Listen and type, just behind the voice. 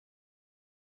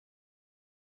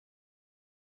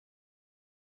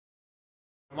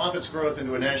Moffitt's growth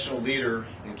into a national leader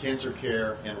in cancer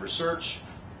care and research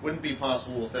wouldn't be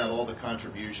possible without all the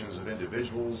contributions of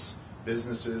individuals,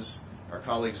 businesses, our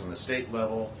colleagues on the state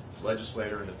level,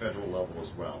 legislator, and the federal level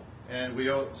as well. And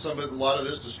we owe a lot of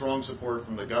this to strong support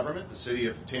from the government, the city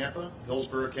of Tampa,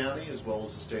 Hillsborough County, as well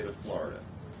as the state of Florida.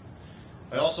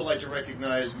 I'd also like to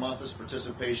recognize Moffitt's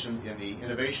participation in the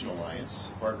Innovation Alliance,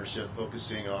 a partnership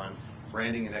focusing on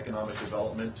branding and economic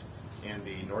development in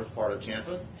the north part of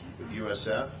Tampa with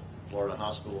USF, Florida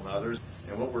Hospital, and others.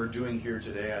 And what we're doing here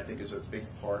today, I think, is a big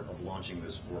part of launching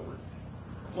this forward.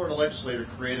 The Florida legislature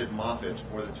created Moffitt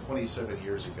more than 27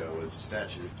 years ago as a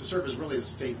statute to serve as really a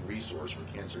state resource for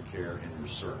cancer care and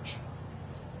research.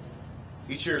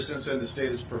 Each year since then, the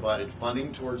state has provided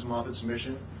funding towards Moffitt's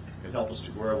mission and helped us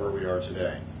to grow where we are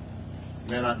today.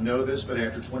 You may not know this, but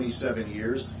after 27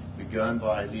 years, begun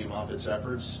by Lee Moffitt's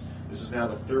efforts, this is now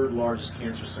the third largest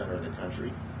cancer center in the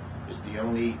country. It's the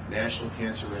only National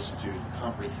Cancer Institute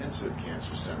comprehensive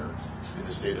cancer center in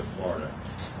the state of Florida.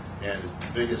 And it's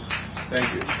the biggest,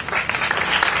 thank you.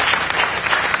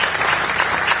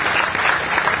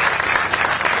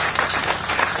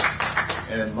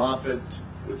 And Moffitt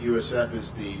with USF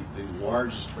is the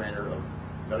largest trainer of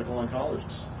medical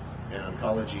oncologists and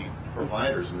oncology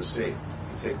providers in the state.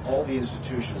 You take all the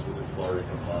institutions within Florida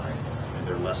combined, and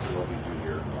they're less than what we do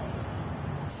here at Moffitt.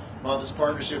 Moffitt's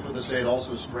partnership with the state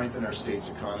also strengthened our state's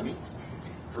economy,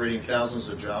 creating thousands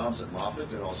of jobs at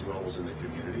Moffitt and also in the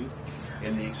community.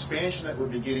 And the expansion that we're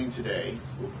beginning today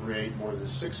will create more than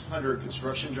 600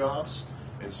 construction jobs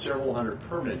and several hundred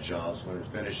permanent jobs when it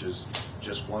finishes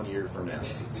just 1 year from now.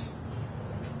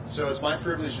 So it's my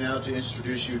privilege now to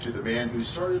introduce you to the man who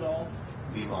started it all,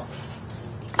 Lee Moffitt.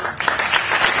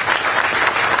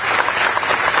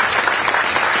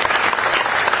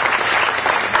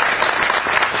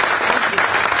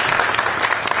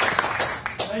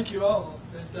 Thank you all,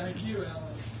 and thank you,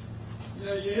 Alan. You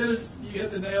know, you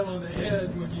hit the nail on the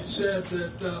head when you said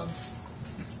that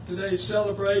today's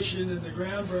celebration and the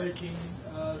groundbreaking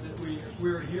that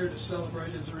we're here to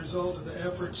celebrate is a result of the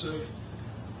efforts of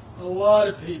a lot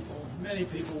of people, many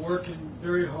people working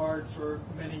very hard for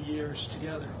many years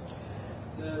together.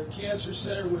 The Cancer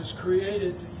Center was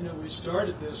created, you know, we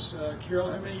started this, Carol,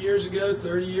 how many years ago?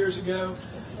 30 years ago,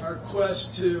 our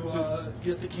quest to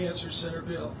get the Cancer Center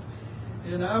built.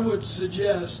 And I would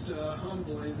suggest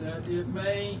humbly that it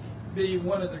may be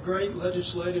one of the great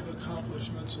legislative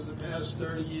accomplishments of the past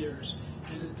 30 years.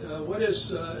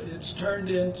 It's turned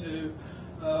into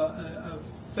a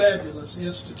fabulous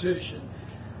institution.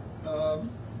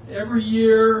 Every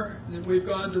year that we've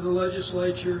gone to the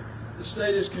legislature, the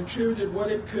state has contributed what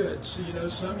it could. So, you know,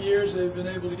 some years they've been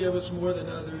able to give us more than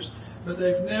others, but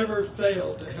they've never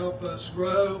failed to help us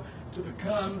grow to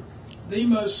become the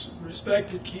most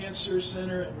respected cancer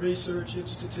center and research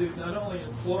institute, not only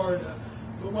in Florida,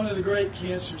 but one of the great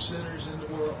cancer centers in the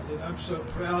world. And I'm so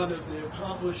proud of the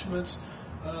accomplishments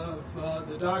of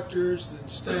the doctors and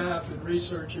staff and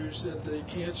researchers at the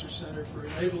Cancer Center for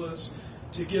enabling us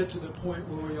to get to the point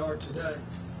where we are today.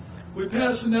 We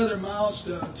pass another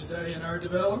milestone today in our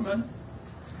development.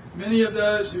 Many of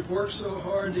those who've worked so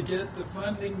hard to get the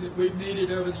funding that we've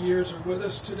needed over the years are with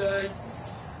us today.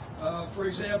 For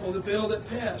example, the bill that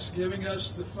passed, giving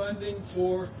us the funding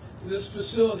for this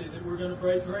facility that we're going to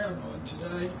break ground on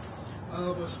today,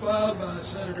 was filed by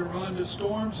Senator Rhonda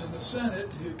Storms in the Senate,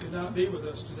 who could not be with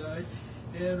us today,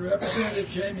 and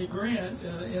Representative Jamie Grant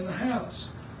in the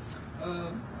House.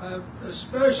 I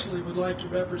especially would like to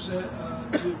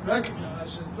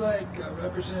recognize and thank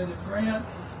Representative Grant.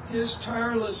 His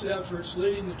tireless efforts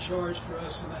leading the charge for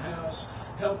us in the House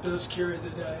helped us carry the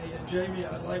day. And Jamie,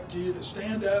 I'd like you to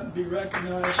stand up and be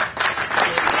recognized.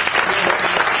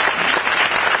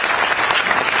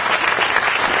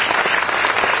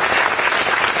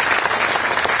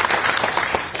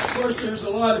 Of course, there's a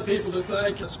lot of people to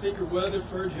thank. Speaker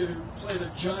Weatherford, who played a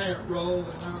giant role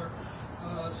in our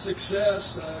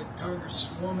success.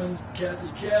 Congresswoman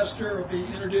Kathy Castor will be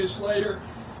introduced later.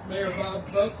 Mayor Bob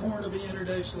Buckhorn will be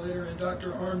introduced later, and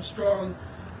Dr. Armstrong,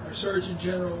 our Surgeon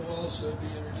General, will also be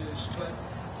introduced. But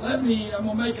I'm going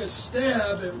to make a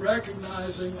stab at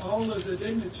recognizing all of the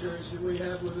dignitaries that we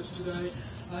have with us today.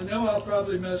 I know I'll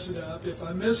probably mess it up. If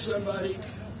I miss somebody,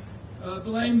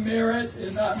 blame merit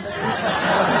and not merit.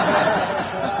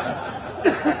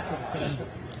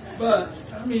 But,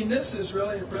 I mean, this is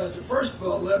really impressive. First of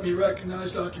all, let me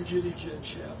recognize Dr. Judy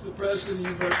Jinshaft, the president of the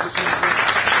University of St. Louis.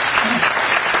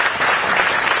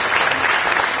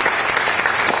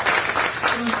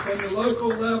 From the local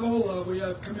level, we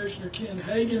have Commissioner Ken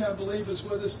Hagan, I believe, is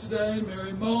with us today,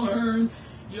 Mary Mulhern,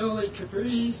 Yoli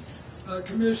Caprice,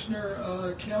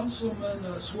 Commissioner,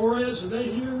 Councilman Suarez, are they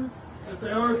here? If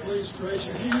they are, please raise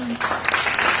your hand.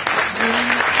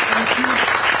 Thank you.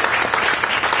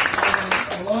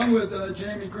 Along with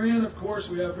Jamie Grant, of course,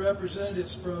 we have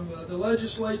representatives from the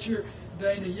legislature,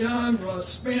 Dana Young, Ross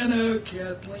Spano,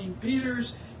 Kathleen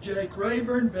Peters, Jake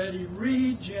Rayburn, Betty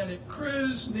Reed, Janet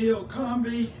Cruz, Neil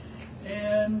Comby,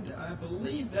 and I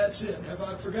believe that's it. Have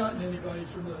I forgotten anybody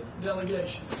from the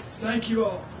delegation? Thank you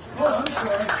all. Oh, I'm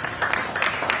sorry.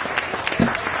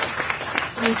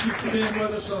 Thank you for being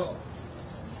with us all.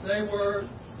 They were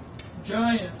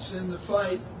giants in the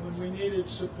fight when we needed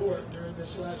support during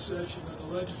this last session of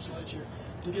the legislature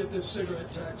to get this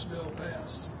cigarette tax bill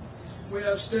passed. We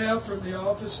have staff from the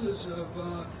offices of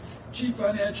Chief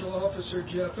Financial Officer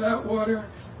Jeff Atwater,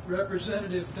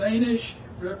 Representative Danish,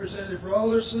 Representative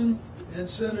Rollerson, and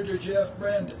Senator Jeff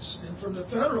Brandes. And from the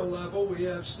federal level, we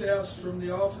have staffs from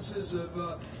the offices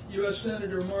of U.S.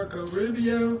 Senator Marco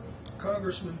Rubio,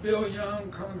 Congressman Bill Young,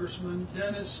 Congressman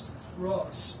Dennis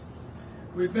Ross.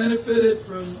 We've benefited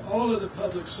from all of the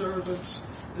public servants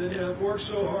that have worked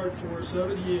so hard for us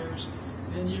over the years,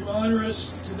 and you honor us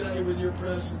today with your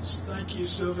presence. Thank you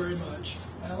so very much.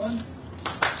 Alan?